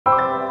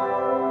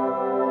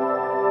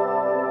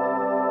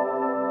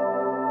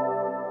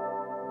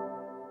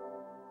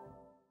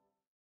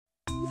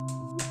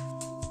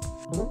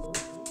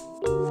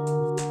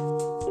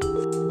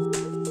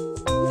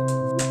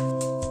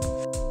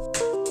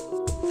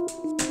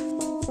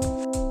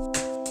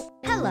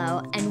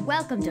Hello, and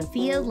welcome to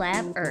Field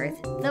Lab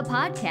Earth, the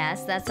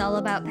podcast that's all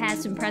about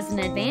past and present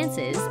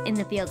advances in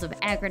the fields of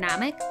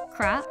agronomic,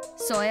 crop,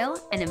 soil,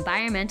 and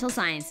environmental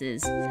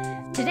sciences.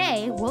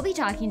 Today, we'll be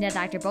talking to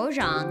Dr.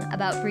 Zhang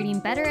about breeding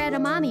better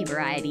edamame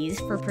varieties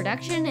for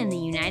production in the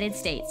United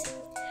States.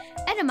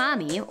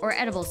 Edamame, or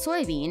edible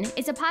soybean,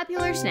 is a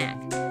popular snack.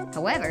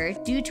 However,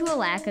 due to a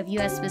lack of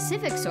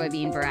U.S.-specific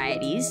soybean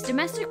varieties,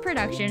 domestic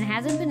production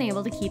hasn't been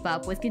able to keep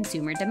up with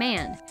consumer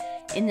demand.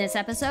 In this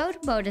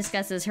episode, Bo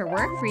discusses her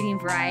work breeding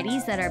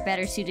varieties that are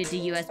better suited to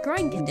U.S.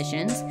 growing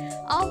conditions,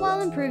 all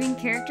while improving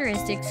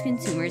characteristics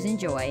consumers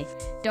enjoy.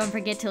 Don't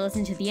forget to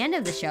listen to the end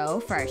of the show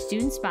for our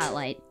student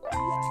spotlight.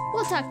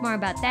 We'll talk more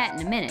about that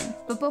in a minute,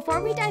 but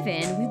before we dive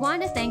in, we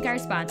want to thank our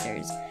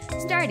sponsors,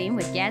 starting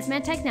with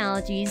Gasmet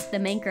Technologies, the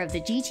maker of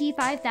the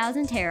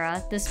GT5000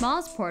 Terra, the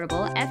smallest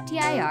portable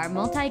FTIR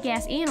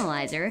multi-gas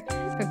analyzer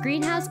for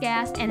greenhouse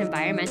gas and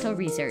environmental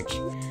research.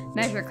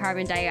 Measure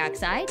carbon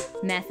dioxide,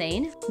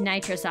 methane,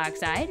 nitrous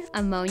oxide,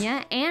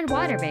 ammonia, and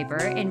water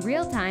vapor in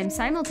real time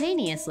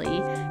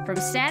simultaneously from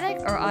static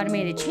or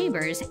automated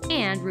chambers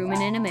and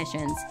ruminant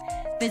emissions.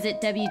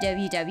 Visit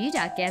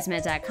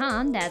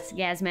www.gasmet.com, that's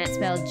Gasmet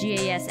spelled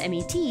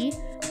G-A-S-M-E-T,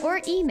 or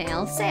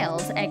email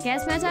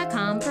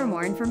sales@gasmet.com for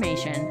more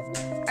information.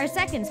 Our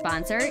second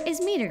sponsor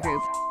is Meter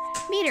Group.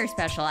 Meter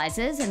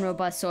specializes in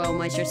robust soil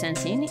moisture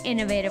sensing,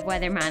 innovative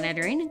weather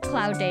monitoring,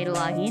 cloud data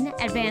logging,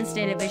 advanced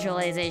data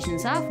visualization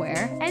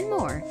software, and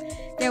more.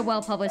 Their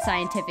well-published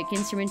scientific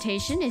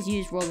instrumentation is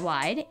used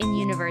worldwide in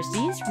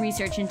universities,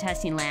 research and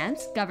testing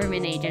labs,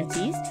 government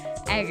agencies,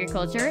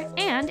 agriculture,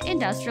 and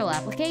industrial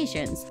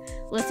applications.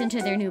 Listen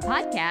to their new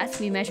podcast,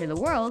 We Measure the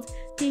World,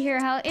 to hear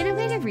how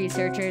innovative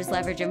researchers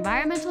leverage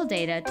environmental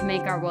data to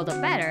make our world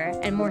a better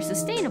and more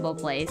sustainable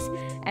place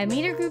at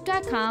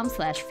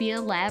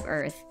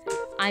metergroup.com/fieldlabearth.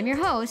 I'm your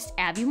host,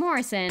 Abby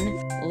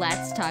Morrison.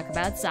 Let's talk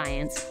about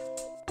science.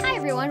 Hi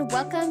everyone,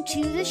 welcome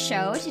to the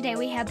show. Today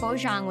we have Bo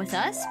Zhang with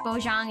us. Bo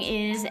Zhang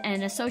is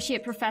an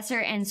associate professor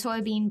and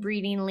soybean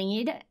breeding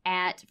lead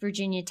at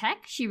Virginia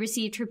Tech. She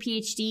received her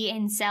PhD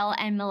in cell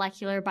and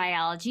molecular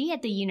biology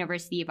at the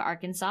University of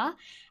Arkansas,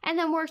 and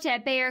then worked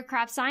at Bayer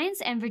Crop Science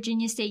and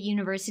Virginia State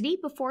University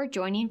before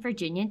joining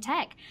Virginia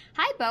Tech.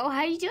 Hi Bo, how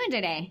are you doing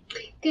today?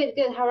 Good.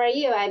 How are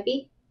you,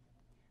 Abby?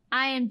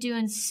 I am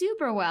doing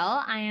super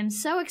well. I am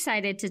so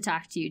excited to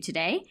talk to you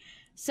today.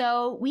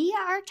 So we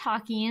are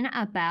talking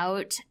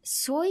about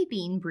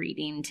soybean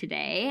breeding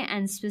today,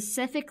 and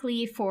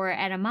specifically for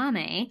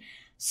edamame.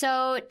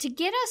 So to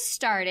get us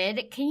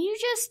started, can you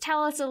just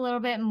tell us a little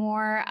bit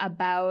more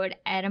about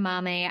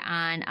edamame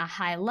on a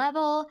high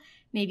level,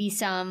 maybe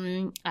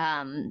some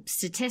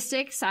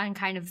statistics on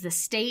kind of the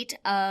state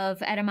of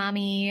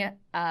edamame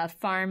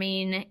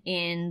farming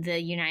in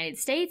the United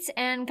States,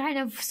 and kind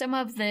of some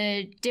of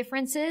the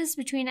differences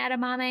between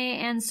edamame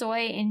and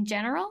soy in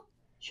general?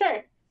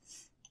 Sure.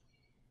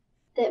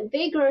 The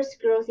vigorous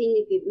growth in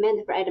the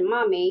demand for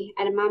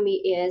edamame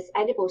is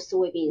edible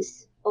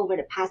soybeans over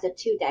the past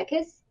 2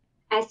 decades,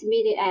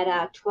 estimated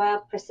at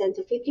 12%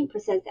 to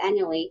 15%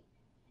 annually,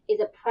 is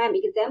a prime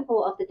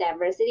example of the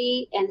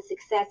diversity and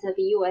success of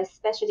the U.S.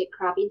 specialty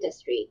crop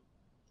industry.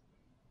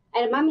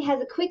 Edamame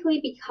has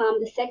quickly become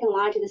the second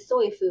largest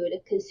soy food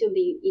consumed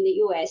in the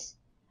U.S.,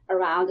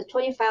 around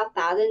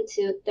 25,000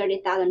 to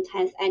 30,000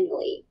 tons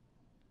annually.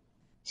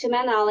 To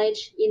my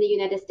knowledge, in the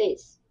United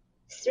States,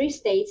 3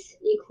 states,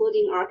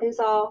 including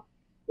Arkansas,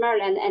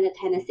 Maryland, and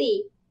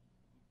Tennessee,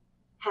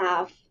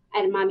 have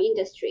edamame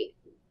industry.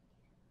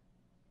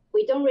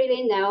 We don't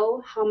really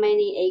know how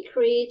many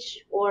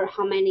acreage or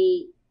how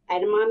many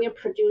edamame are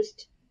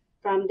produced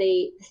from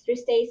the 3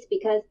 states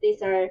because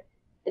these are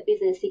the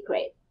business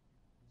secret.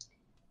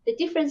 The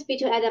difference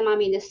between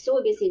edamame and the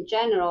soybeans in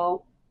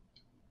general,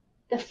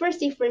 the first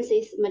difference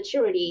is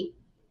maturity.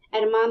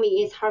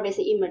 Edamame is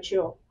harvested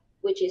immature,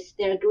 which is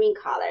their green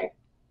color.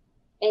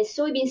 And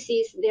soybean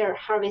seeds, they're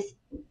harvested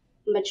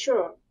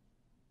mature,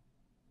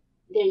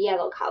 they're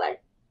yellow color,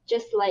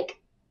 just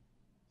like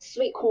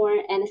sweet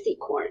corn and seed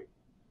corn.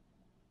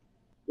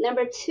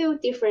 Number 2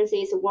 difference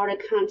is water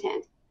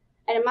content.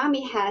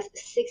 Edamame has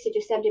 60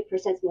 to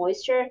 70%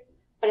 moisture,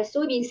 but a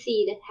soybean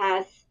seed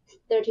has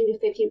 13 to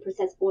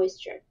 15%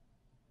 moisture.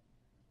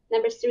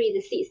 Number 3, the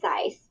seed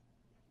size.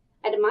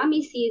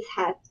 Edamame seeds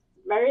have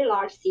very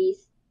large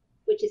seeds,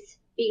 which is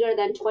bigger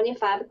than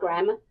 25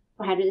 grams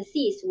per 100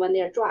 seeds when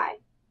they're dry.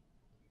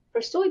 For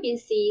soybean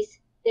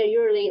seeds, they're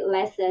usually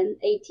less than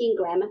 18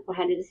 grams per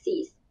 100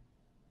 seeds.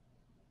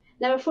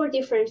 Number 4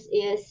 difference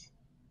is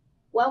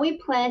when we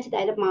plant the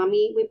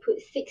edamame, we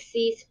put 6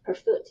 seeds per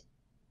foot.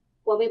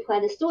 When we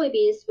plant the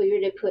soybeans, we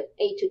usually put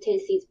 8 to 10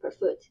 seeds per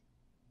foot.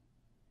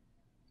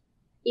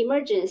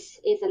 Emergence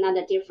is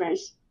another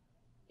difference.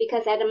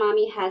 Because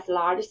edamame has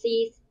large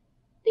seeds,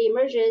 the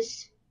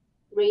emergence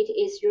rate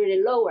is usually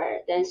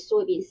lower than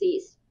soybean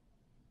seeds.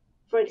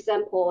 For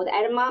example, the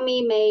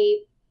edamame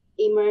may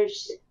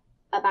emerge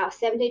about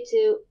 70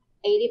 to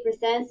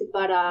 80%,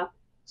 but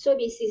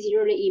soybean seeds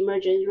usually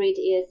emergence rate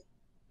is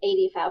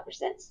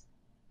 85%.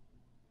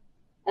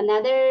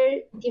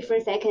 Another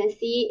difference I can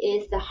see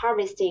is the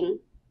harvesting.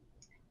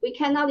 we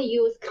cannot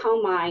use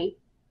combine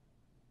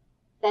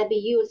that be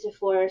used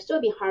for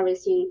soybean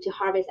harvesting to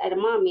harvest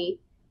edamame.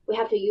 We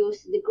have to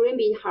use the green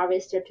bean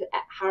harvester to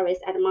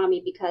harvest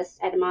edamame because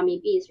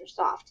edamame beans are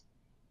soft.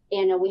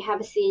 And we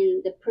have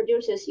seen the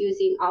producers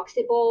using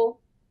oxybol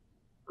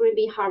green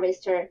bean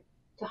harvester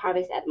to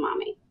harvest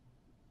edamame.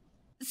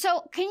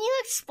 So can you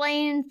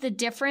explain the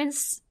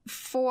difference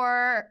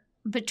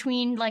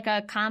between like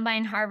a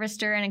combine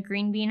harvester and a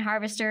green bean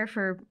harvester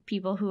for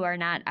people who are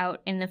not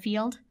out in the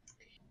field?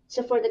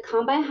 So for the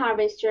combine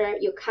harvester,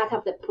 you cut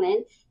off the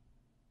plants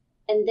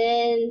and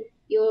then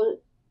you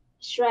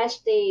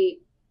stretch the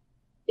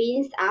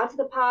beans out of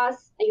the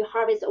pods and you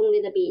harvest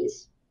only the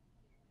beans.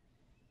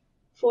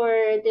 For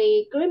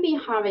the green bean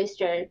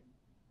harvester,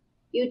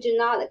 you do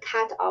not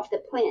cut off the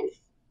plants.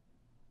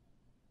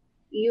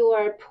 You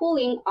are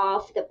pulling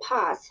off the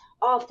pods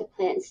of the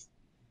plants.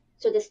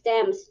 So the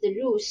stems, the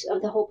roots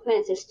of the whole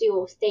plants are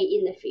still stay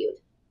in the field.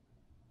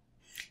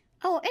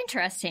 Oh,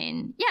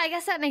 interesting. Yeah, I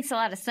guess that makes a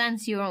lot of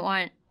sense. You don't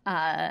want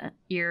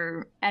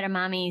your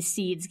edamame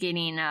seeds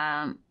getting,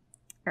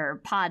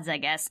 or pods, I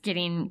guess,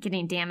 getting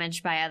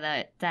damaged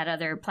by that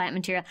other plant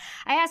material.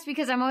 I ask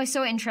because I'm always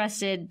so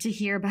interested to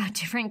hear about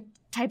different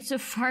types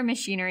of farm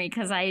machinery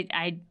because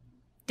I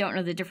don't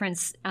know the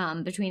difference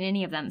between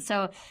any of them.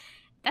 So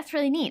that's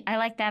really neat. I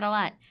like that a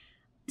lot.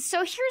 So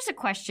here's a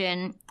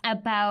question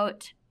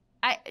about,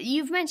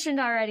 you've mentioned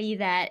already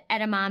that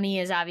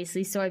edamame is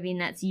obviously soybean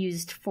that's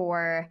used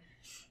for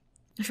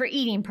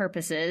eating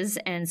purposes,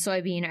 and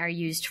soybean are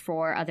used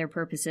for other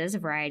purposes, a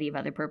variety of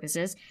other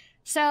purposes.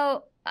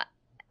 So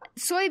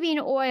soybean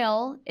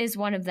oil is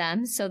one of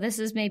them. So this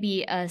is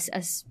maybe a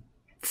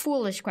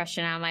foolish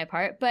question on my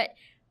part, but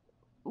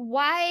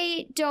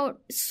why don't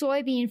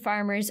soybean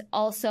farmers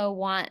also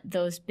want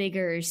those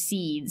bigger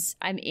seeds?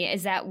 I mean,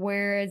 is that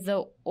where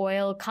the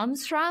oil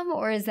comes from,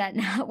 or is that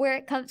not where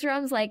it comes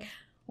from? It's like,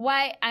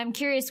 why? I'm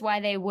curious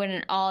why they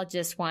wouldn't all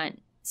just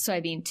want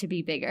soybean to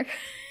be bigger.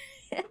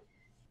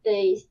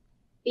 The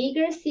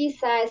bigger seed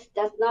size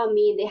does not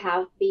mean they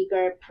have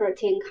bigger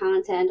protein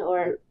content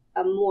or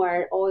a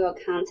more oil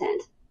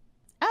content.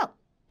 Oh.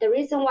 The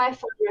reason why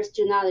farmers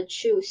do not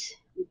choose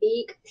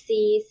big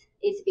seeds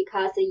is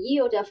because the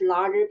yield of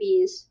larger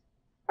beans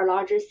or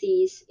larger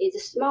seeds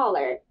is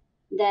smaller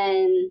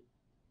than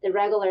the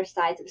regular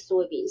size of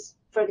soybeans.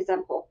 For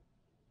example,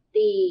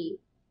 if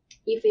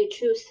you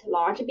choose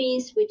large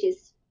beans, which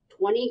is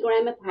 20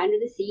 grams per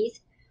 100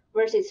 seeds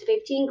versus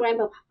 15 grams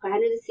per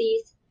 100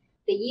 seeds,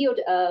 the yield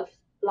of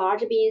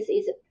large beans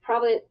is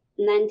probably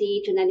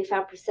 90 to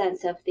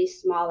 95% of the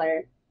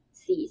smaller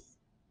seeds.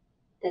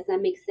 Does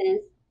that make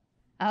sense?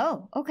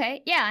 Oh,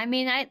 okay. Yeah, I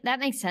mean, that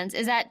makes sense.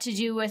 Is that to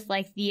do with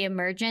like the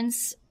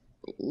emergence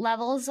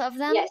levels of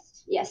them?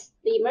 Yes.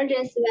 The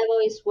emergence level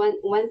is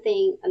one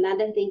thing.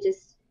 Another thing,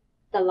 just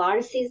the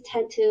large seeds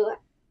tend to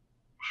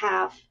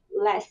have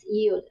less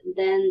yield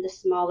than the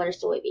smaller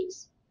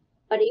soybeans.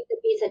 But if the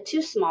beans are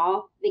too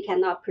small, they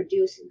cannot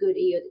produce good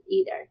yield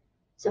either.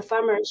 So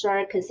farmers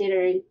are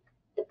considering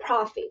the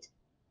profit.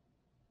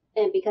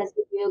 And because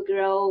if you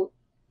grow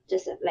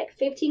just like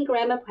 15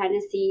 grams per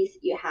 100 seeds,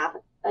 you have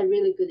a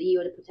really good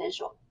yield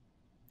potential.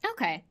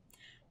 Okay.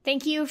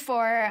 Thank you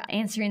for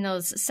answering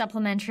those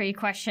supplementary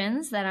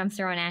questions that I'm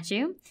throwing at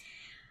you.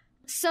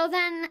 So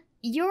then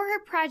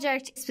your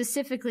project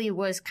specifically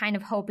was kind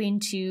of hoping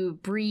to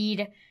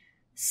breed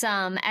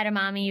some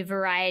edamame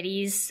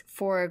varieties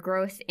for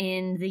growth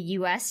in the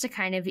U.S. to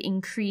kind of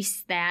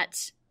increase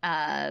that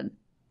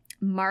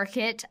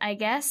market, I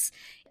guess.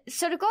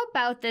 So to go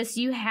about this,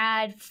 you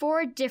had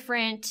 4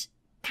 different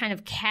kind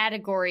of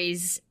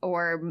categories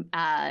or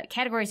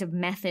categories of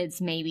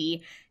methods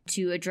maybe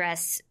to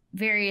address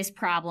various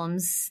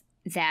problems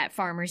that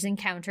farmers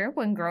encounter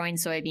when growing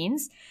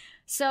soybeans.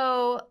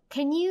 So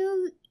can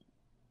you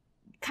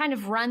kind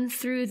of run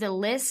through the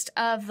list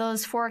of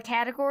those 4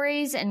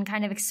 categories and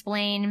kind of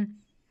explain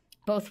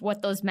both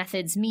what those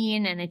methods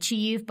mean and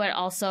achieve, but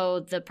also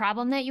the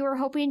problem that you were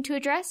hoping to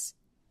address?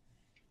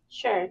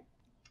 Sure.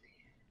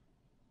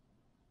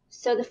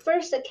 So the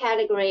first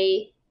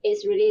category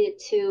is related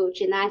to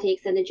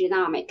genetics and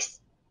genomics,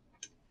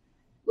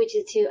 which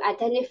is to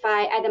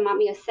identify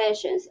edamame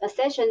accessions.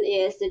 Accession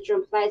is the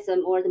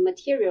germplasm or the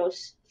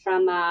materials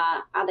from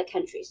other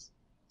countries.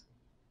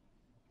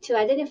 To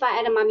identify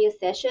edamame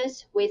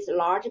accessions with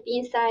large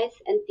bean size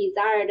and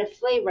desired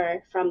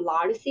flavor from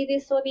large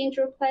seeded soybean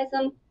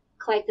germplasm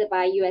collected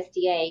by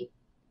USDA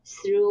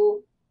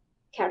through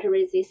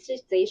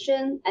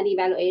characterization and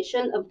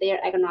evaluation of their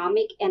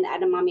agronomic and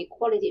edamame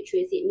quality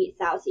traits in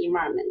mid-south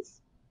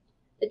environments.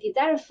 The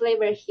desired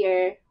flavor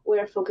here,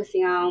 we're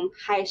focusing on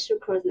high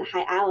sucrose and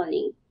high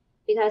alanine,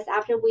 because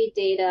after we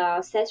did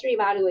a sensory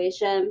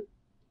evaluation,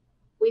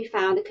 we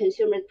found the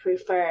consumers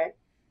prefer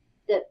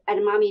the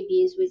edamame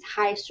beans with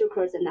high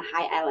sucrose and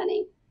high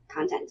alanine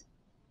content.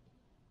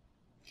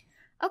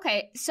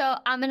 Okay, so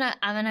I'm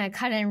gonna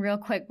cut in real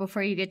quick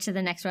before you get to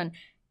the next one.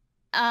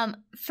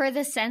 For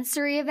the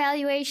sensory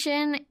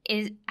evaluation,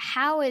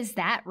 how is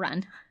that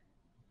run?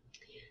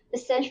 The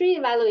sensory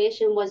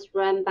evaluation was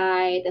run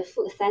by the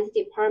Food Science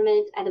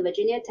Department at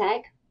Virginia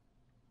Tech,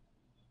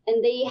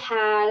 and they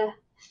had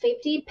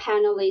 50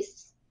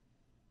 panelists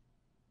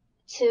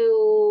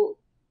to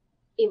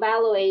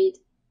evaluate,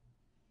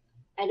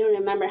 I don't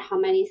remember how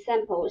many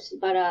samples,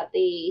 but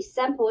the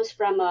samples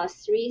from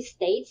 3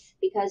 states,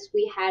 because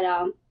we had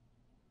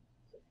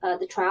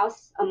the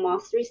trials among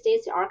 3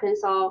 states,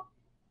 Arkansas,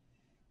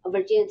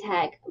 Virginia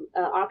Tech,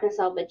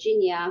 Arkansas,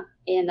 Virginia,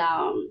 and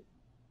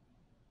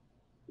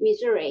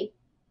Missouri.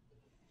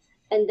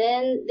 And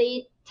then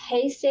they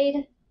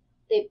tasted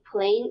the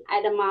plain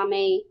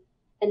edamame,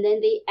 and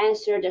then they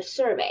answered the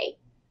survey.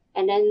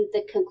 And then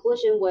the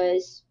conclusion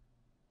was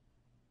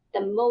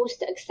the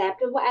most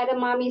acceptable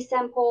edamame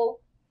sample,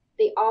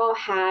 they all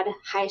had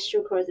high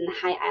sucrose and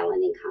high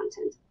iodine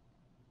content.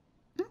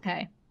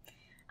 Okay.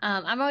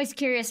 I'm always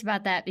curious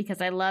about that because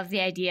I love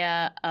the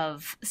idea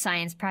of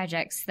science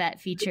projects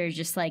that feature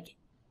just like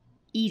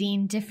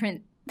eating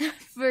different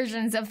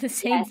versions of the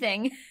same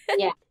thing.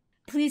 Yeah.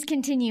 Please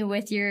continue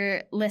with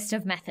your list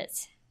of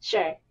methods.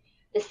 Sure.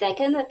 The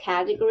second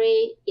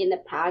category in the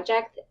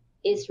project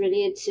is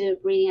related to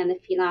breeding and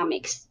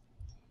phenomics.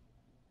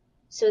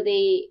 So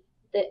the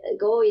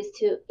goal is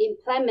to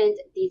implement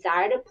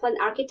desired plant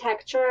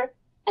architecture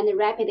and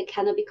rapid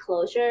canopy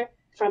closure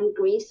from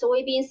green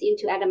soybeans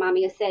into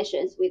edamame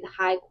accessions with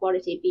high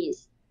quality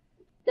beans.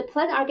 The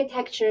plant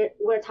architecture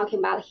we're talking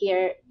about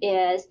here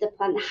is the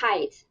plant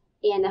height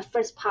and the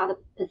first pod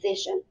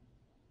position.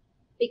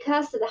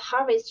 Because the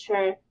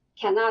harvester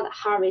cannot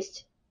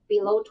harvest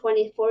below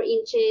 24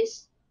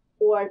 inches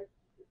or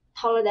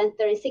taller than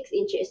 36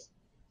 inches.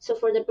 So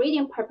for the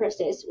breeding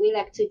purposes, we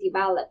like to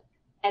develop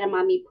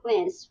edamame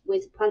plants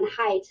with plant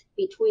height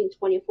between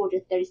 24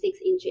 to 36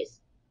 inches.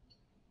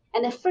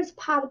 And the first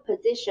pod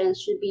position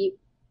should be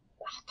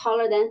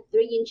taller than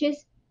 3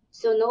 inches,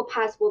 so no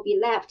pods will be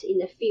left in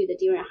the field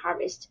during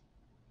harvest.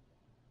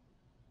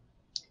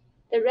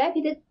 The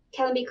rapid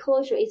canopy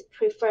closure is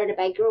preferred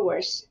by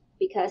growers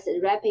because the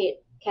rapid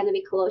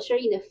canopy closure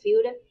in the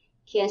field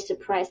can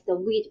suppress the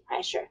weed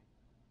pressure.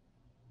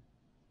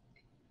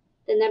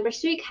 The number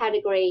 3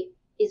 category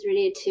is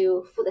related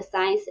to food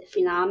science,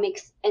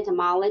 phenomics,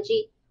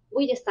 entomology,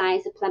 weed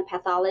science, plant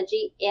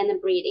pathology, and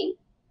breeding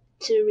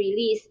to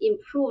release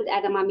improved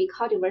edamame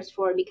cultivars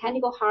for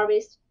mechanical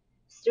harvest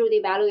through the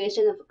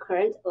evaluation of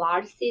current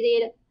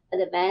large-seeded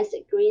advanced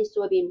green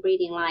soybean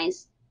breeding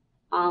lines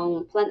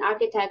on plant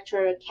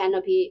architecture,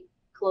 canopy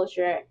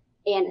closure,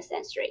 and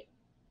sensory.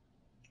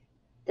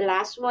 The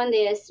last one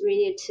is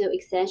related to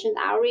extension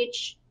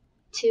outreach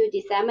to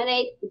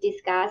disseminate,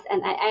 discuss,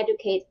 and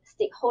educate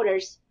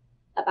stakeholders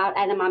about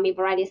edamame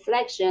variety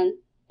selection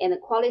and the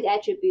quality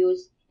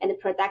attributes and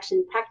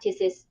production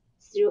practices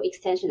through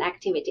extension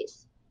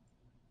activities.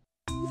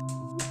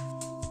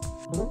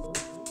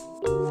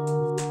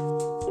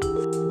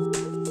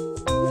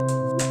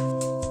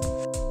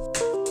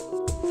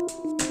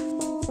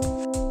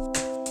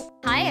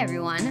 Hi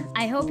everyone,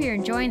 I hope you're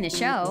enjoying the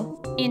show.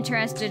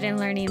 Interested in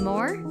learning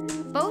more?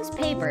 Bo's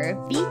paper,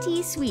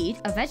 VT Sweet,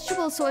 a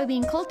vegetable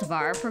soybean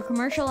cultivar for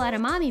commercial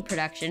edamame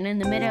production in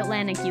the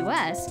mid-Atlantic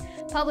U.S.,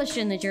 published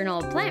in the Journal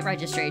of Plant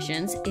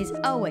Registrations, is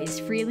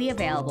always freely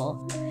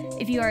available.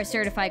 If you are a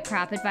certified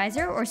crop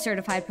advisor or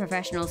certified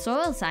professional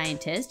soil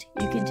scientist,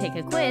 you can take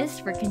a quiz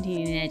for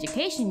continuing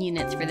education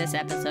units for this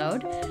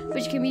episode,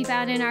 which can be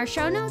found in our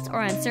show notes or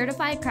on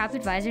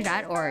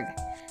certifiedcropadvisor.org.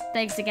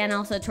 Thanks again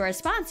also to our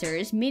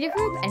sponsors, Meter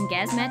Group and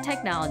Gasmet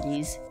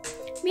Technologies.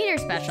 Meter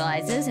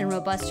specializes in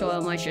robust soil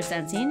moisture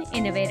sensing,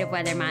 innovative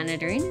weather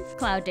monitoring,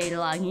 cloud data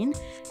logging,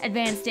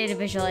 advanced data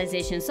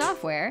visualization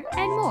software,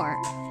 and more.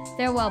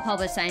 Their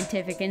well-published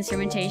scientific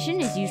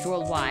instrumentation is used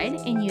worldwide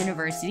in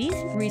universities,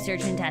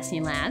 research and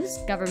testing labs,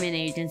 government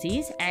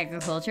agencies,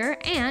 agriculture,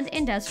 and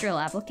industrial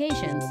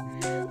applications.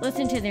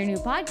 Listen to their new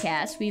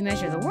podcast, We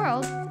Measure the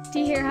World, to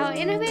hear how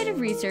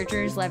innovative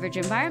researchers leverage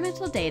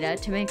environmental data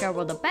to make our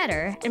world a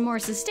better and more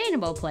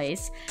sustainable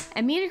place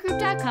at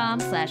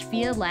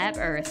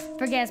metergroup.com/fieldlabearth.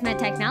 For Gasmet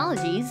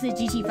Technologies, the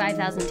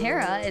GT5000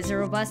 Terra is a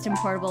robust and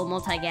portable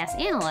multi-gas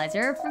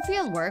analyzer for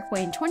field work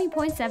weighing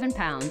 20.7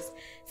 pounds.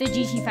 The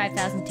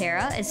GT5000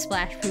 Terra is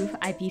splash-proof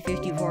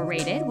IP54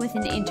 rated with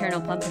an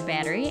internal pumped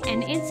battery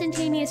and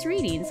instantaneous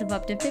readings of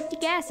up to 50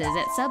 gases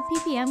at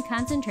sub-ppm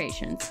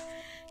concentrations.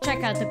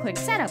 Check out the quick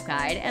setup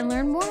guide and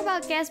learn more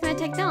about Gasmet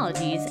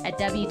Technologies at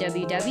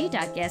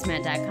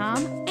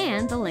www.gasmet.com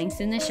and the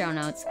links in the show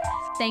notes.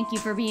 Thank you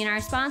for being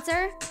our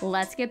sponsor.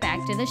 Let's get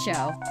back to the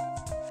show.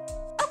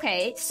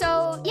 Okay,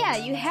 so yeah,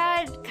 you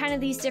had kind of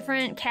these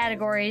different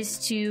categories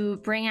to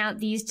bring out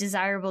these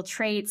desirable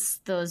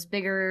traits, those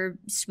bigger,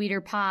 sweeter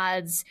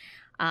pods,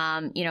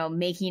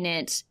 making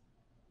it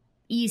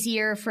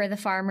easier for the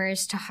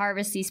farmers to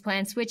harvest these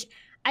plants, which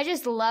I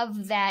just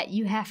love that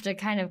you have to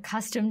kind of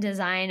custom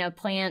design a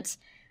plant,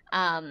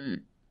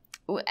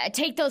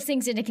 take those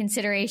things into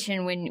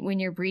consideration when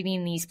you're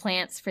breeding these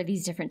plants for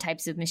these different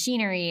types of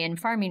machinery and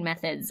farming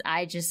methods.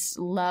 I just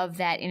love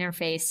that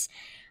interface.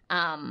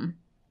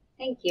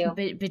 Thank you.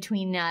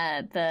 Between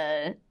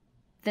the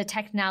the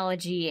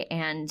technology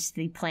and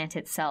the plant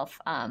itself.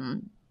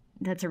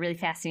 That's a really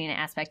fascinating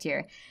aspect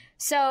here.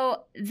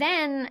 So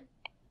then,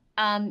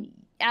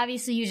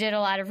 obviously you did a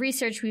lot of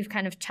research. We've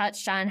kind of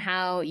touched on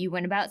how you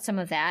went about some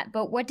of that,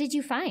 but what did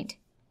you find?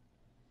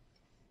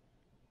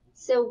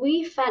 So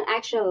we found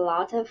actually a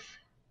lot of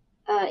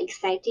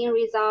exciting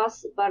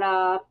results, but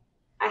I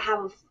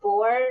have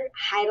 4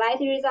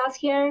 highlighted results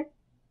here.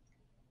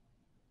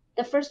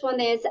 The first one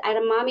is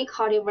Edamame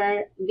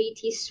cultivar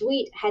VT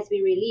Sweet has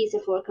been released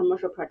for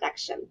commercial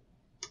production.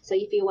 So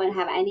if you want to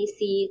have any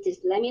seeds,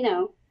 just let me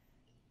know.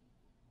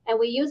 And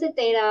we use the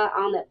data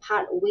on the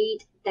pot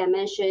weight,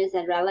 dimensions,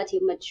 and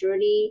relative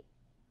maturity.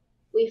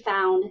 We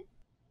found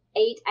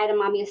 8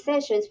 edamame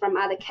sessions from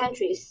other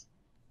countries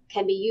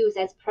can be used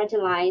as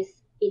planting lines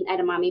in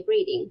edamame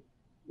breeding,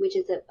 which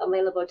is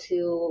available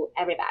to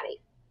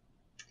everybody.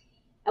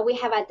 And we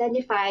have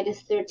identified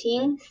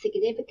 13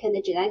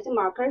 significant genetic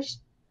markers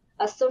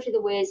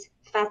associated with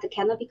fast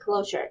canopy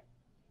closure.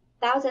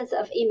 Thousands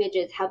of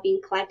images have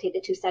been collected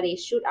to study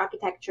shoot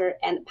architecture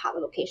and pot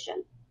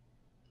location.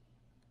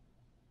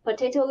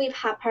 Potato leaf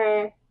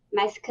hopper,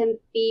 Mexican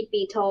bee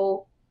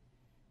beetle,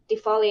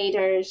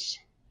 defoliators,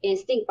 and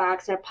stink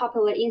bugs are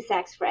popular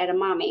insects for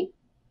edamame.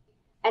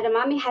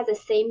 Edamame has the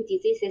same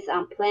diseases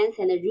on plants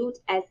and roots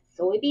as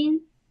soybean,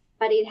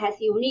 but it has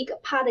unique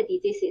pod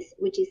diseases,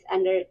 which is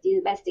under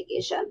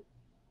investigation.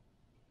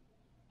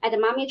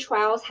 Edamame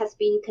trials has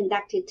been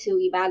conducted to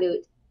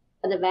evaluate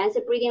advanced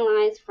breeding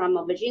lines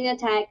from Virginia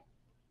Tech,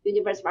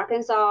 University of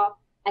Arkansas,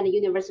 and the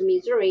University of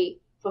Missouri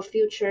for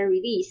future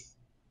release.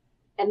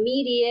 And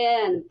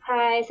media and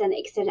press and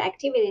extension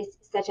activities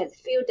such as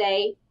field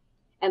day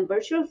and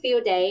virtual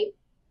field day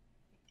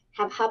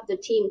have helped the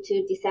team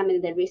to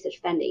disseminate the research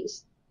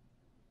findings.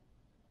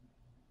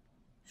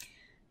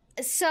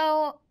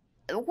 So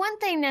one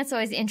thing that's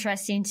always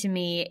interesting to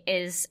me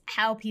is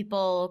how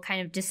people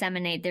kind of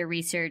disseminate their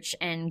research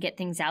and get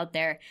things out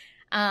there.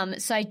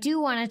 So I do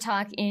want to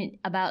talk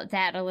about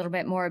that a little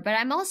bit more, but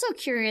I'm also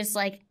curious,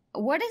 like,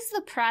 what is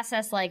the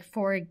process like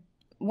for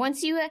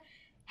once you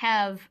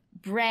have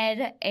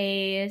bred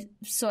a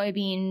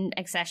soybean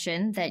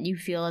accession that you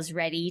feel is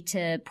ready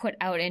to put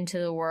out into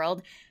the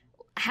world,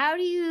 how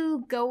do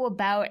you go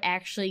about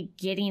actually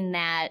getting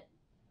that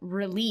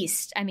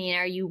released? I mean,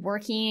 are you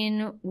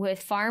working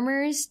with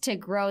farmers to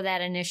grow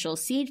that initial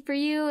seed for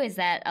you? Is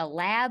that a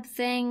lab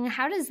thing?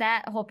 How does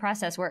that whole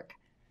process work?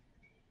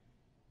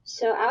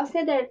 So I'll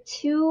say there are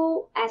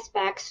 2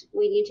 aspects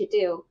we need to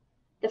do.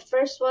 The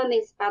first one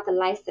is about the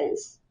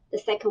license. The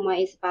second one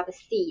is about the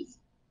seeds.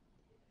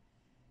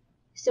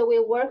 So we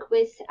work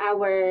with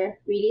our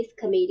release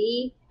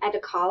committee at the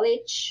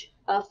College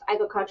of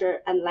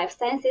Agriculture and Life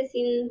Sciences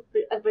in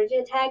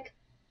Virginia Tech.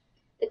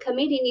 The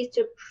committee needs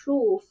to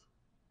approve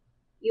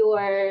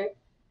your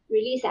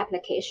release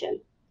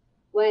application.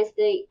 Once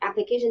the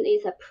application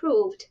is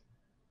approved,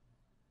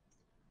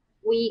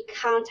 we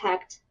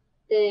contact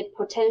the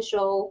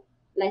potential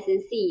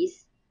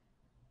licensees.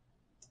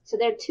 So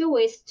there are 2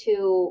 ways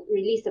to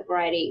release the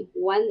variety.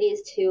 One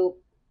is to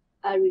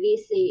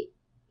release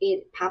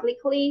it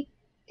publicly.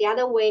 The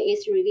other way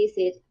is to release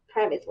it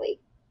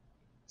privately.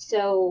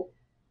 So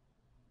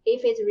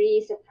if it's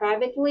released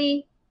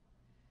privately,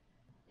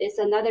 it's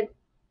another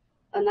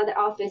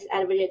office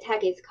at Virginia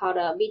Tech. It's called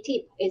a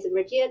VTIP. It's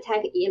Virginia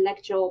Tech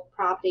Intellectual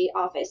Property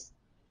Office.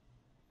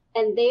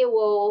 And they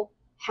will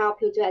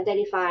help you to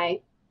identify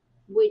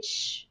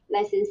which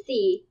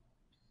licensee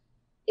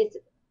is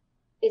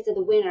the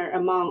winner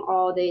among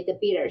all the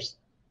bidders.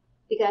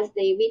 Because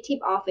the VTIP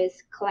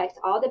office collects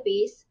all the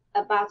bids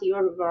about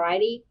your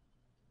variety,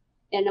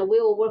 and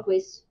we will work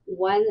with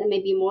one,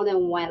 maybe more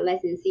than one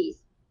licensees.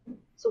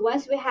 So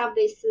once we have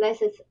this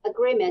license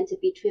agreement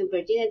between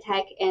Virginia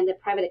Tech and the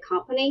private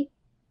company,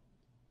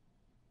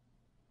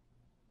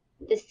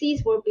 the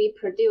seeds will be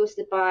produced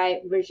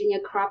by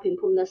Virginia Crop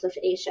Improvement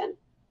Association.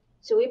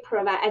 So we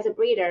provide, as a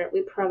breeder,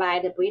 we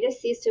provide the breeder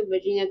seeds to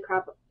Virginia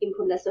Crop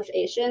Improvement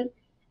Association,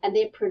 and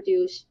they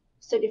produce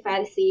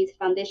certified seeds,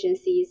 foundation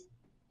seeds,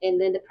 and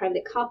then the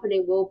private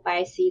company will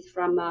buy seeds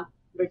from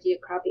Virginia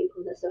Crop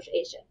Improvement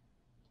Association.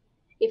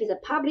 If it's a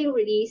public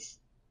release,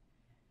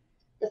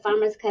 the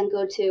farmers can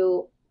go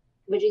to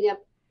Virginia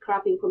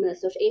Crop Improvement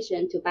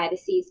Association to buy the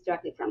seeds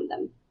directly from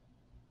them.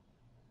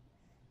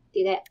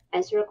 Did that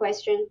answer your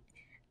question?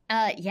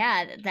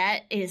 Yeah,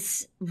 that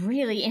is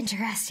really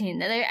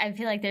interesting. I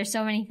feel like there's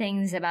so many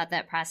things about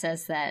that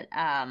process that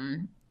are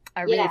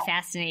really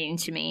fascinating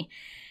to me.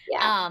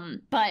 Yeah.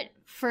 But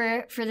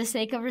for the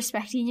sake of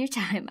respecting your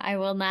time, I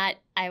will not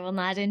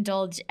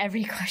indulge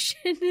every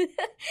question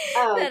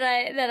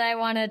that I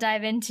want to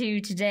dive into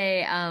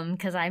today,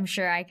 because I'm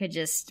sure I could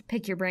just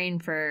pick your brain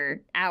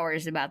for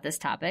hours about this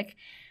topic.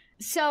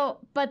 So,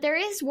 but there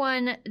is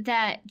one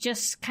that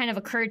just kind of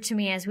occurred to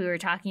me as we were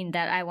talking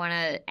that I want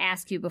to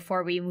ask you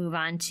before we move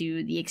on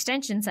to the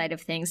extension side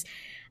of things.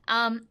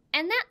 And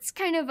that's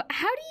kind of,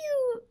 how do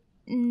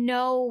you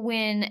know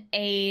when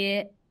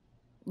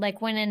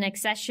an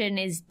accession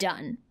is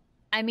done?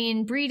 I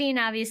mean, breeding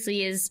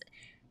obviously is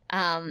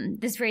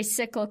this very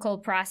cyclical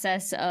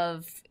process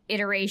of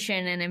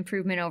iteration and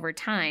improvement over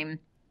time.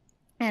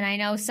 And I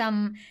know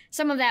some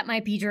of that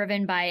might be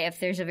driven by if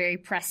there's a very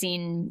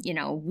pressing,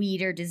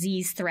 weed or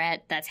disease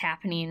threat that's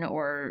happening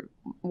or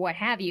what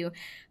have you.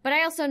 But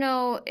I also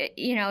know,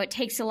 it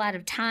takes a lot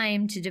of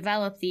time to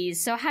develop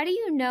these. So how do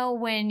you know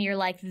when you're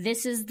like,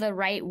 this is the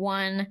right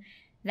one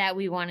that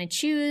we want to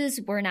choose?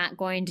 We're not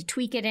going to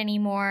tweak it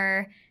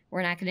anymore.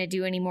 We're not going to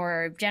do any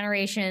more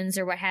generations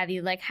or what have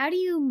you. Like, how do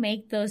you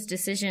make those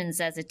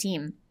decisions as a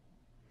team?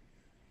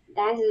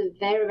 That is a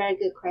very, very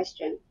good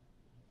question.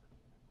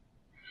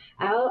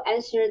 I'll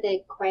answer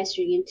the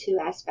question in two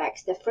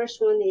aspects. The first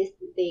one is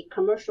the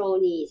commercial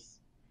needs.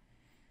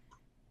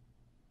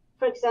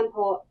 For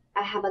example,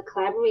 I have a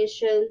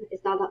collaboration.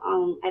 It's not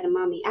on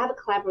Edamame. I have a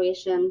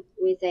collaboration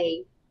with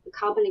a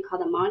company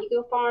called the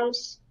Montague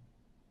Farms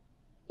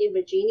in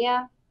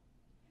Virginia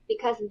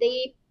because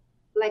they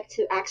like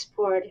to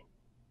export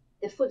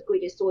the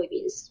food-grade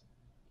soybeans.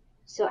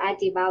 So I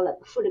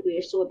develop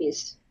food-grade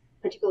soybeans,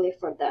 particularly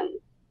for them.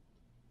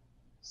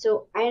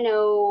 So I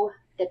know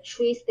the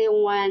trees they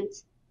want,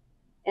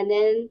 and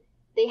then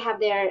they have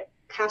their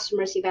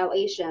customers'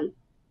 evaluation.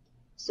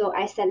 So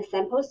I send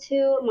samples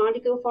to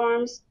Montague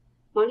Farms.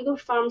 Montague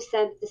Farms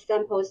sends the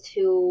samples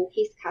to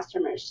his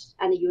customers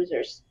and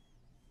users.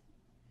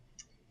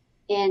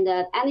 And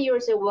the end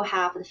user will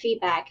have the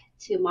feedback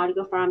to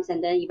Montague Farms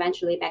and then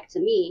eventually back to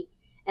me.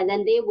 And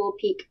then they will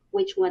pick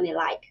which one they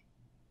like.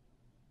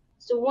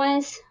 So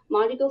once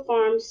Montague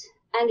Farms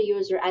and the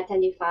user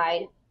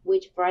identified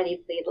which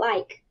varieties they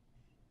like,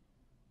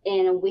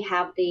 and we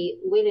have the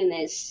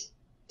willingness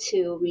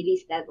to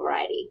release that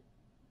variety.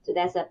 So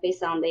that's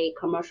based on the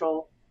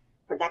commercial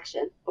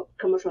production or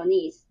commercial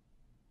needs.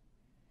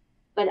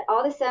 But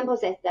all the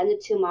samples I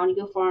send to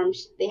Montague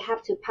Farms, they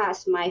have to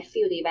pass my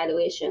field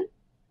evaluation.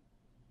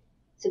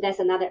 So that's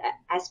another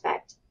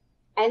aspect.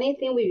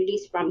 Anything we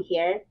release from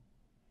here,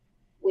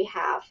 we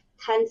have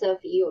tons of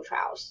yield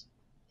trials.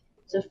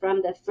 So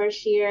from the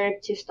first year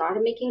to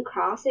start making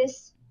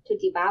crosses to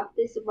develop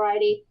this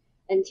variety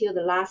until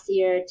the last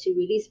year to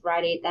release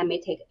variety, that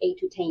may take 8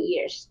 to 10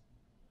 years.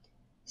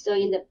 So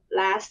in the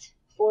last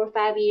 4 or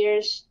 5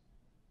 years,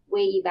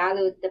 we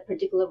evaluate the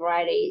particular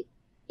variety.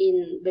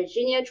 In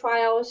Virginia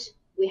trials,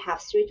 we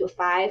have 3 to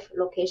 5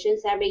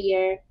 locations every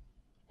year.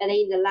 And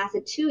in the last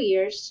 2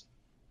 years,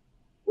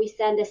 we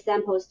send the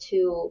samples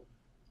to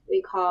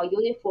we call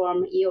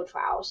uniform yield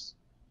trials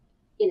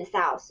in the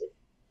South.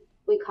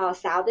 We call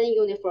Southern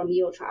Uniform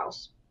Yield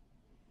Trials.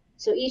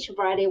 So each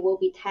variety will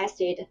be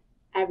tested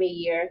every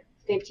year,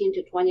 15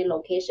 to 20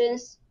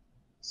 locations.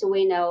 So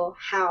we know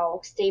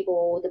how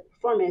stable the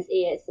performance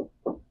is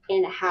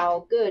and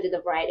how good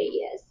the variety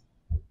is.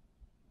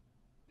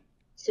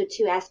 So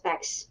two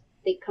aspects,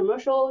 the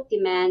commercial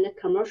demand,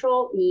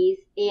 commercial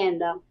needs,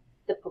 and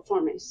the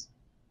performance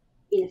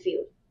in the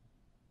field.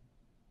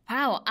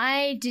 Wow,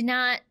 I did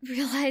not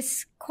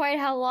realize quite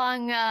how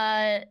long,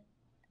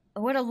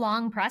 what a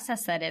long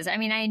process that is. I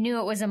mean, I knew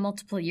it was a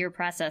multiple year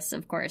process,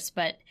 of course,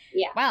 but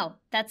yeah. Wow,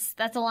 that's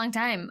a long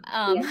time.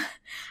 Yeah.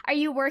 Are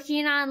you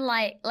working on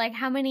like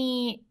how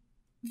many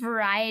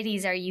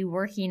varieties are you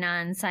working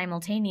on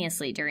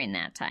simultaneously during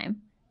that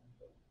time?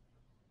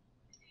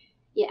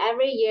 Yeah,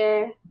 every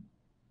year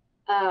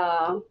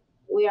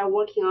we are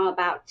working on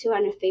about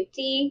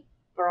 250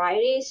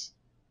 varieties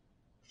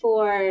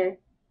for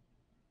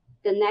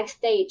the next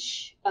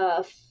stage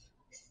of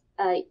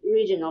a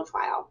regional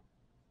trial.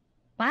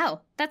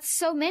 Wow, that's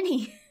so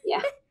many.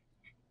 Yeah.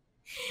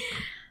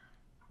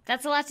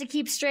 That's a lot to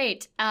keep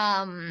straight.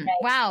 Right.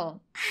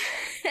 Wow.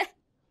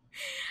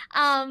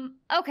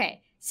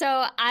 Okay, so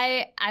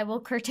I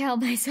will curtail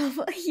myself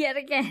yet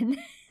again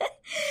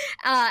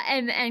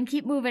and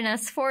keep moving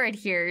us forward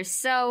here.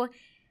 So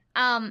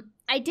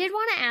I did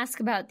want to ask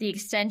about the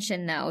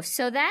extension, though.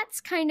 So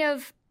that's kind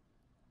of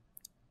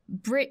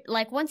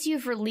like once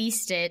you've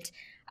released it,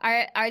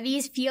 are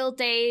these field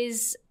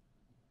days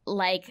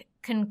like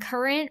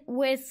concurrent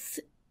with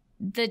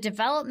the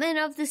development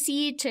of the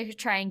seed to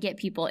try and get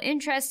people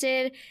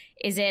interested?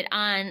 Is it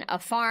on a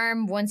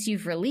farm once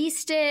you've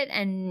released it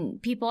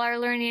and people are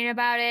learning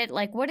about it?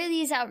 Like, what do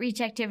these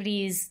outreach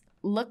activities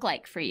look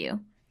like for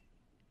you?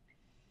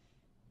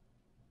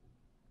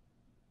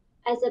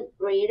 As a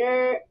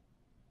breeder,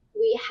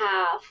 we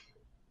have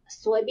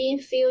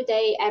soybean field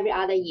day every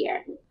other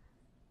year.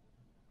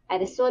 At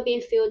the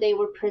soybean field day,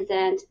 we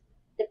present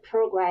the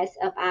progress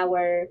of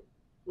our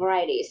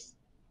varieties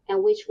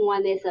and which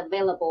one is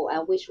available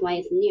and which one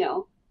is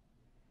new.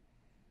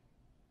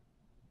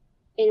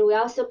 And we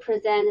also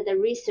present the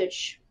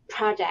research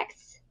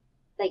projects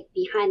like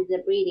behind the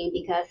breeding,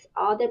 because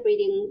all the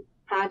breeding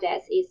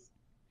projects is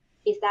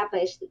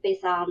established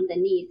based on the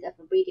needs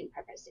of breeding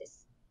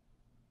purposes.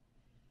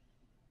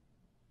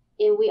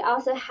 And we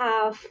also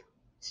have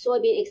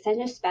soybean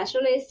extension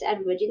specialist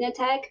at Virginia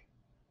Tech,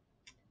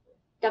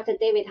 Dr.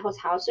 David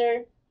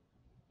Holzhauser,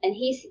 and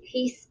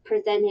he's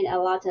presented a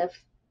lot of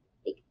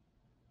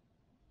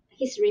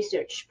his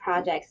research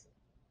projects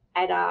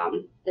at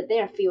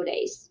their field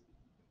days,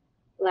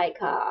 like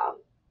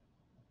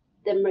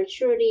the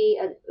maturity,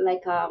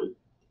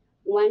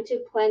 when to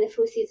plant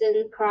full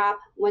season crop,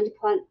 when to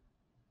plant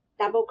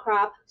double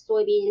crop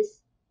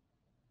soybeans.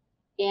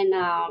 And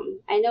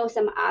I know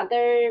some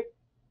other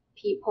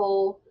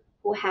people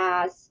who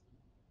has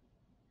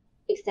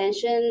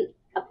extension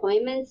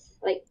appointments,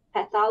 like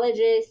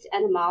pathologists,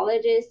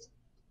 entomologists.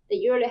 They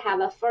usually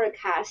have a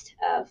forecast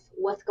of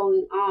what's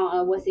going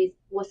on or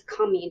what's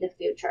coming in the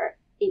future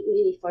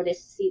for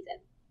this season.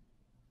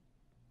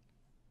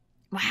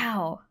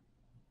 Wow,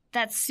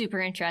 that's super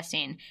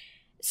interesting.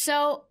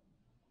 So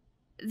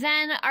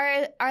then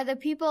are the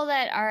people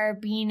that are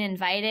being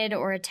invited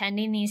or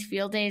attending these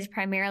field days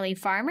primarily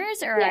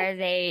farmers, or Yes. are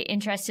they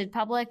interested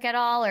public at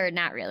all, or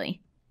not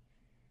really?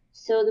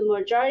 So the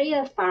majority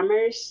of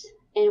farmers,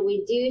 and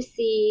we do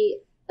see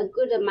a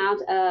good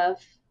amount of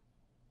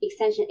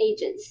extension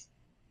agents,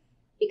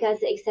 because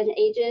the extension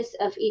agents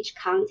of each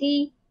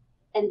county,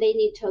 and they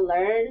need to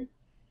learn,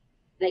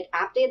 like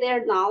update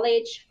their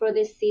knowledge for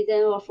this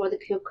season or for the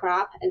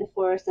crop and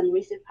for some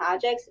research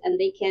projects, and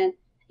they can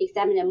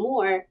examine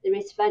more the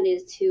risk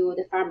fundings to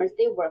the farmers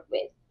they work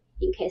with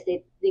in case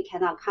they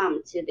cannot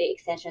come to the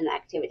extension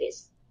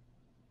activities.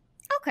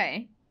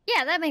 Okay.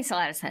 Yeah, that makes a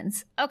lot of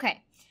sense.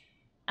 Okay.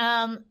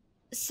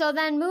 So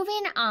then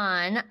moving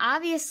on,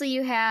 obviously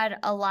you had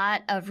a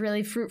lot of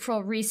really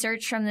fruitful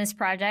research from this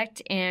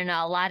project in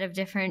a lot of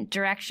different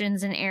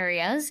directions and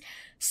areas.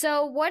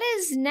 So what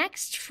is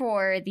next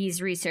for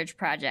these research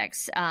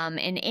projects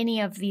in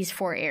any of these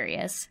 4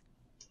 areas?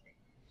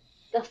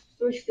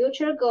 The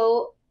future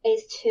goal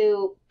is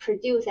to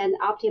produce and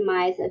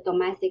optimize a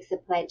domestic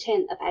supply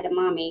chain of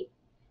edamame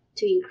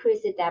to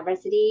increase the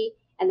diversity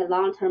and the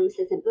long-term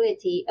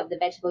sustainability of the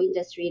vegetable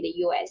industry in the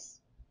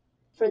U.S.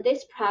 For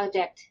this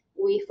project,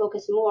 we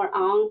focus more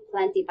on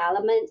plant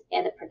development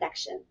and the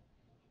production.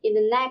 In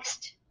the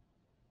next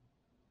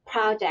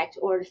project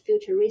or the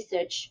future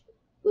research,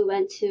 we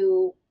want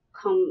to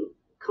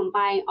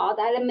combine all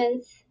the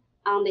elements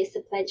on the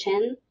supply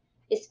chain.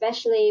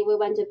 Especially, we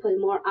want to put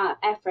more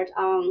effort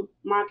on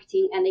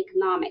marketing and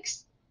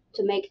economics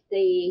to make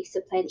the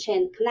supply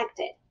chain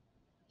connected.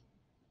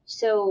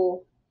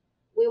 So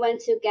we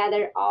want to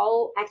gather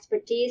all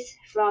expertise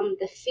from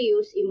the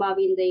fields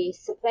involving the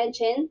supply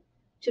chain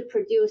to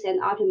produce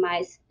and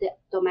optimize the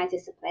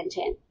domestic supply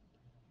chain.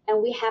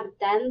 And we have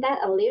done that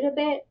a little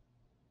bit.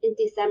 In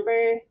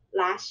December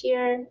last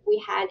year,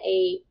 we had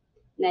a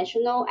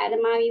national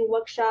edamame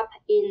workshop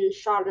in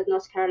Charlotte,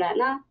 North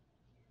Carolina.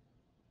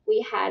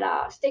 We had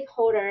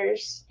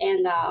stakeholders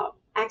and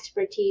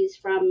expertise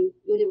from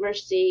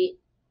university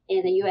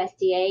and the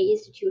USDA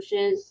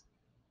institutions.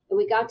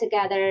 We got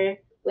together,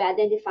 we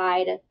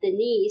identified the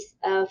needs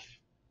of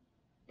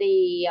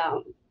the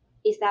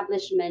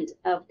establishment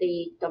of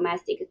the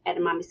domestic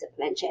edamame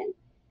supply chain.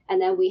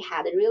 And then we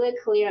had really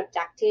clear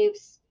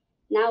objectives.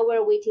 Now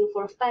we're waiting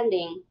for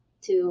funding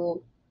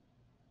to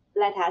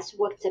let us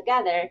work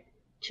together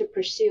to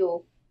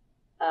pursue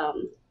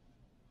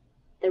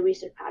the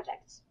research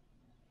projects.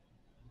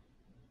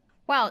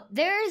 Well,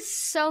 there's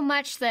so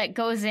much that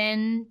goes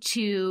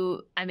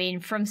into,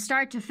 from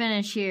start to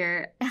finish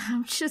here.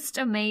 I'm just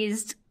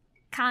amazed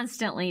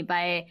constantly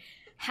by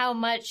how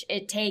much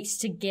it takes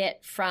to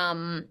get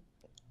from,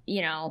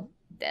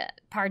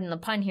 pardon the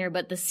pun here,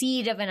 but the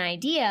seed of an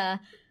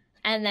idea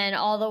and then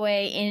all the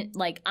way in,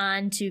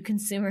 onto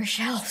consumer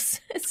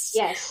shelves.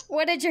 Yes.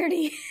 What a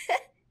journey.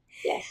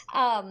 Yes.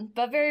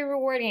 But very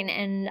rewarding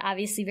and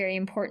obviously very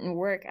important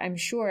work, I'm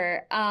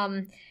sure.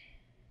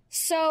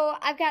 So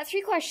I've got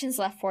 3 questions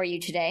left for you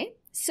today.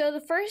 So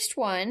the first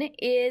one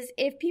is,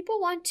 if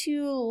people want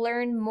to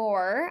learn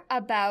more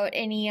about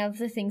any of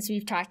the things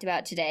we've talked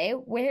about today,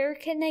 where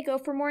can they go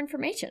for more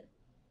information?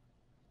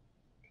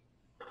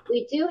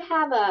 We do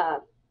have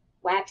a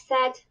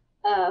website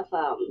of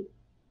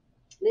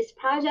this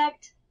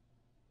project.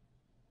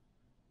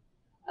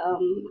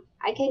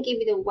 I can give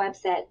you the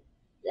website,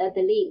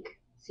 the link,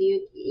 so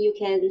you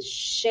can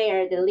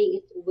share the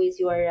link with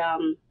your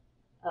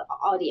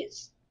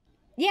audience.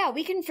 Yeah,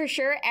 we can for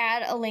sure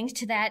add a link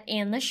to that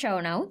in the show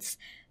notes.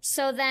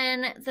 So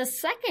then the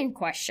second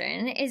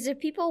question is, if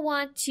people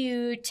want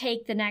to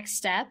take the next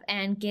step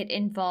and get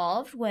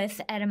involved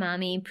with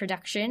edamame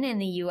production in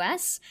the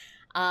U.S.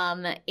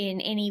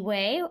 In any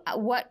way,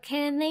 what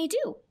can they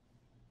do?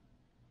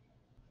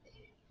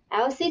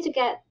 I would say to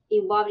get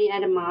involved in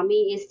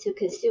edamame is to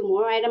consume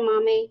more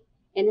edamame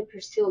and to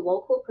pursue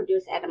local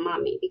produced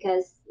edamame,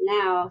 because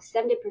now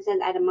 70%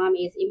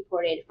 edamame is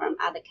imported from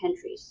other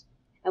countries.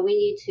 And we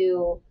need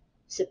to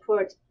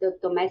support the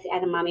domestic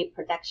edamame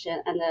production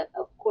and,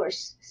 of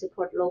course,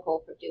 support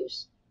local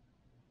produce.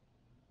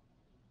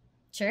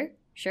 Sure.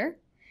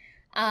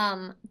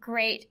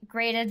 Great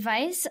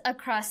advice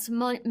across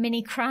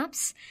many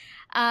crops.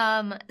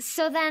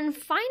 So then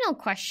final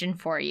question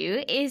for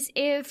you is,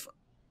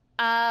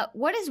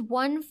 what is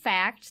one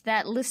fact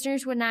that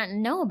listeners would not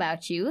know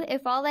about you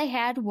if all they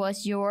had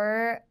was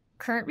your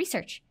current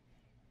research?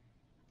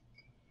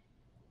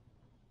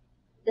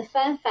 The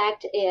fun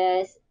fact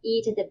is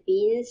eat the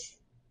beans.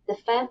 The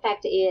fun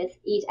fact is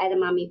eat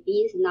edamame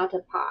beans, not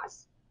the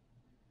pods.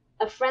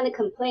 a friend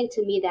complained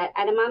to me that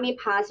edamame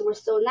pods were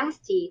so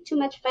nasty, too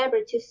much fiber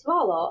to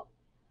swallow.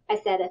 I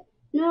said,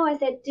 no, I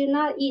said, do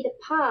not eat the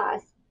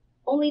pods,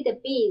 only the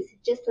beans,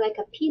 just like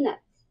a peanut.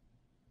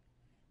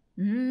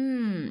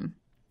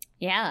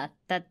 Yeah,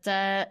 that's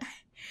I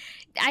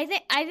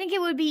think it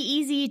would be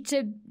easy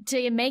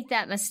to make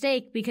that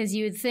mistake because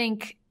you would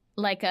think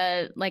like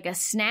a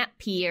snap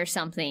pea or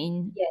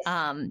something. Yes.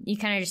 You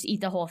kind of just eat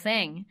the whole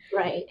thing.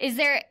 Right. Is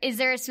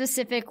there a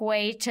specific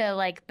way to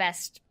like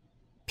best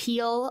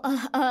peel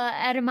a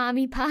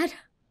edamame pod?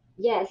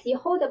 Yes, you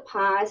hold the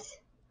pods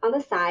on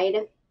the side,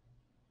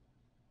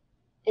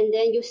 and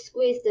then you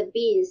squeeze the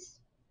beans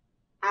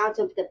out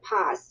of the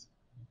pods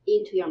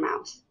into your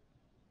mouth.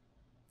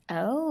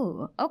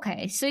 Oh,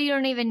 okay. So you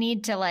don't even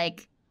need to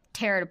like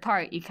tear it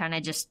apart. You kind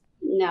of just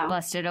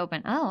bust it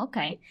open. Oh,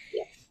 okay.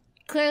 Yes.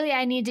 Clearly,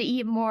 I need to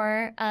eat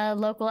more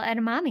local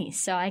edamame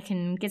so I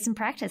can get some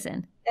practice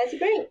in. That's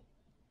great.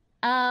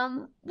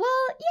 Well,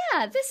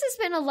 yeah, this has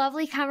been a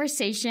lovely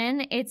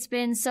conversation. It's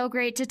been so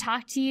great to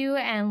talk to you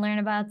and learn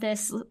about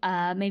this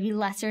maybe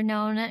lesser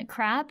known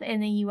crop in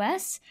the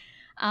U.S.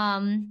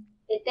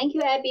 Thank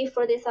you, Abby,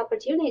 for this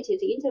opportunity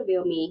to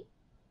interview me.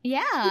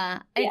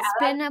 Yeah, it's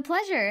been a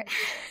pleasure.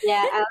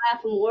 Yeah, I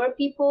love more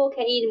people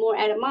can eat more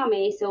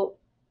edamame, so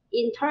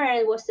in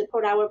turn will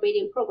support our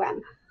breeding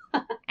program.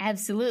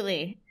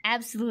 Absolutely.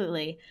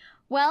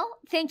 Well,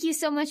 thank you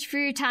so much for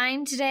your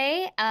time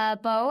today,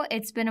 Bo.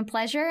 It's been a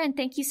pleasure, and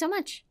thank you so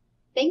much.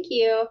 Thank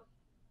you.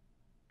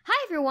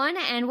 Hi, everyone,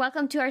 and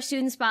welcome to our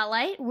Student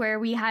Spotlight, where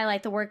we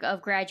highlight the work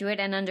of graduate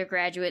and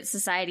undergraduate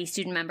society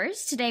student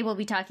members. Today, we'll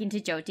be talking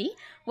to Jyoti.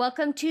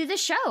 Welcome to the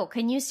show.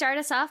 Can you start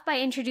us off by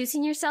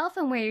introducing yourself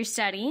and where you're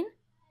studying?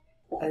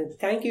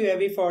 Thank you,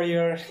 Abby, for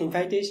your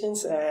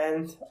invitations.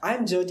 And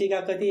I'm Jyoti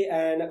Kakati,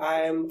 and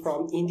I am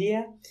from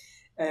India.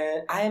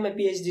 I am a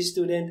PhD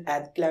student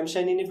at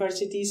Clemson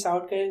University,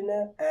 South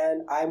Carolina,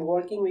 and I'm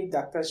working with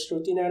Dr.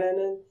 Shruti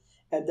Narayanan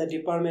at the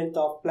Department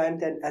of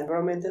Plant and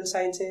Environmental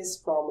Sciences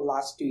from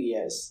last 2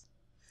 years.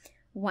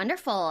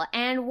 Wonderful.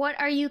 And what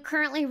are you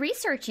currently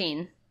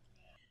researching?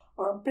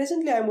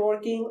 Presently, I'm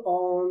working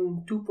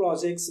on 2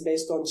 projects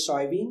based on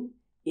soybean.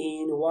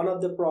 In one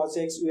of the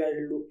projects, we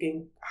are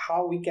looking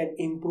how we can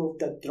improve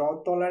the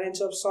drought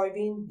tolerance of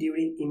soybean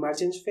during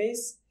emergence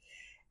phase.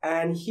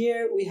 And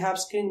here we have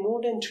screened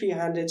more than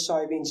 300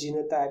 soybean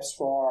genotypes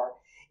for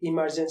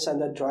emergence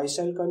under dry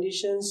soil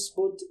conditions,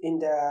 both in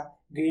the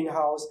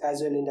greenhouse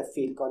as well in the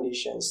field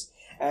conditions.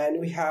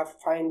 And we have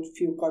find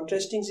few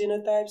contrasting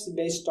genotypes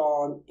based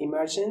on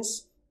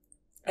emergence.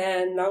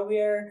 And now we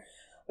are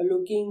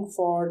looking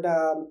for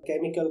the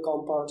chemical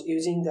compounds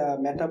using the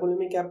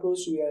metabolomic approach.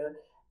 We are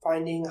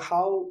finding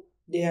how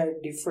they are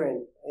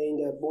different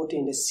in both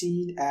in the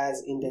seed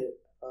as in the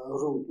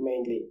root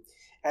mainly.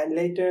 And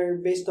later,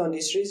 based on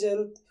this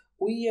result,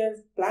 we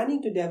are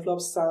planning to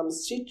develop some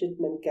seed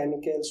treatment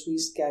chemicals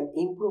which can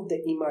improve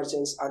the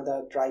emergence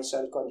under dry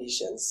soil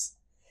conditions.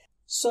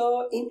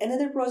 So in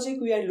another project,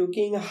 we are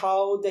looking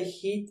how the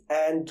heat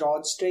and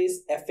drought stress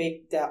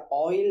affect the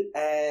oil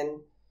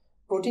and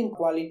protein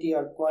quality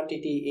or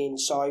quantity in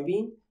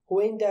soybean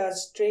when the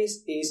stress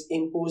is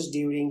imposed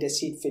during the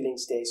seed filling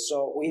stage.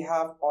 So we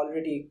have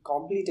already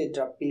completed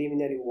the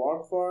preliminary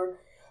work for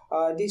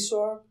this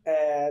work,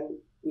 and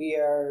we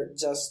are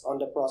just on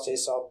the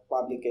process of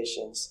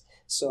publications.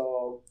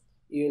 So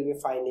you will be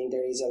finding the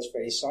results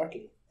very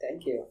shortly.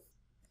 Thank you.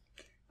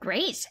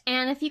 Great.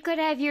 And if you could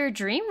have your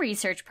dream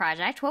research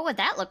project, what would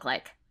that look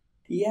like?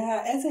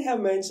 Yeah, as I have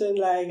mentioned,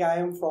 like I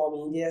am from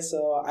India,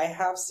 so I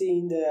have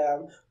seen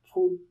the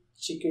food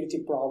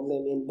security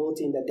problem in both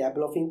in the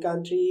developing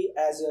country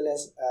as well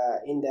as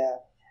in the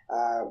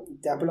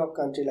developed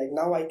country. Like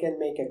now I can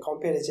make a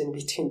comparison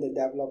between the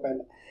developed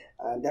and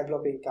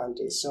developing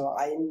countries. So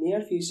in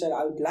near future,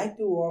 I would like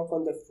to work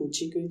on the food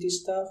security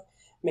stuff,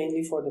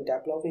 mainly for the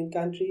developing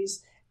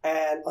countries.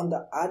 And on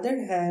the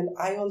other hand,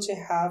 I also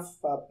have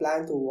a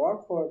plan to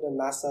work for the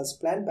NASA's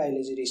plant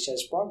biology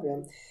research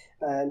program,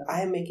 and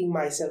I am making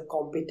myself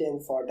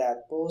competent for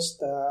that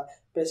post.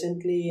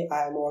 Presently,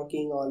 I am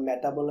working on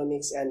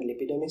metabolomics and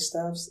lipidomics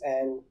stuffs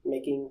and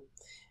making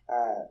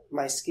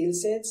my skill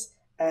sets.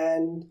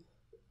 And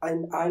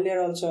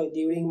earlier also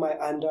during my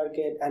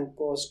undergrad and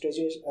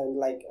postgraduate and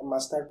like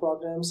master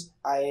programs,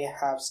 I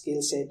have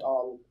skill set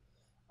on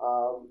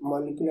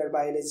molecular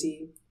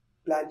biology,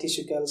 plant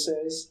tissue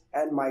cultures,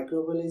 and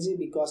microbiology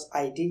because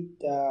I did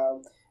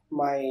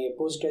my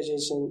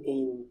post-graduation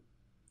in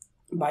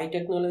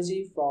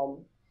biotechnology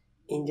from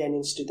Indian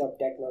Institute of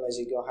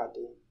Technology,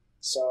 Guwahati.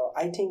 So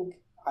I think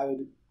I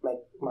would make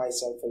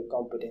myself very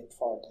competent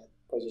for that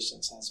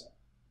positions as well.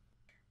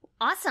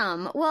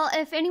 Awesome. Well,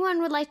 if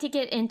anyone would like to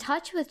get in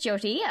touch with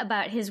Jyoti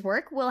about his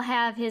work, we'll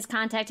have his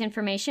contact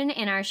information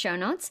in our show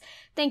notes.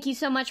 Thank you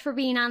so much for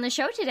being on the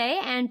show today,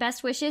 and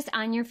best wishes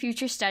on your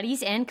future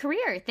studies and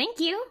career. Thank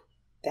you.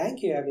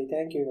 Thank you, Abby.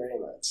 Thank you very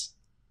much.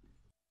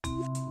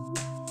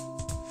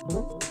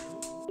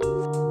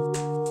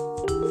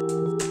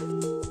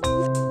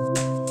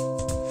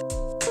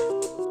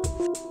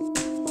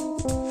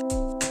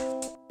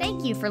 Thank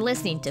thank you for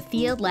listening to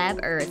Field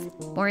Lab Earth.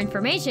 More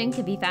information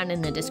can be found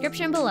in the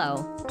description below.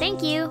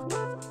 Thank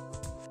you!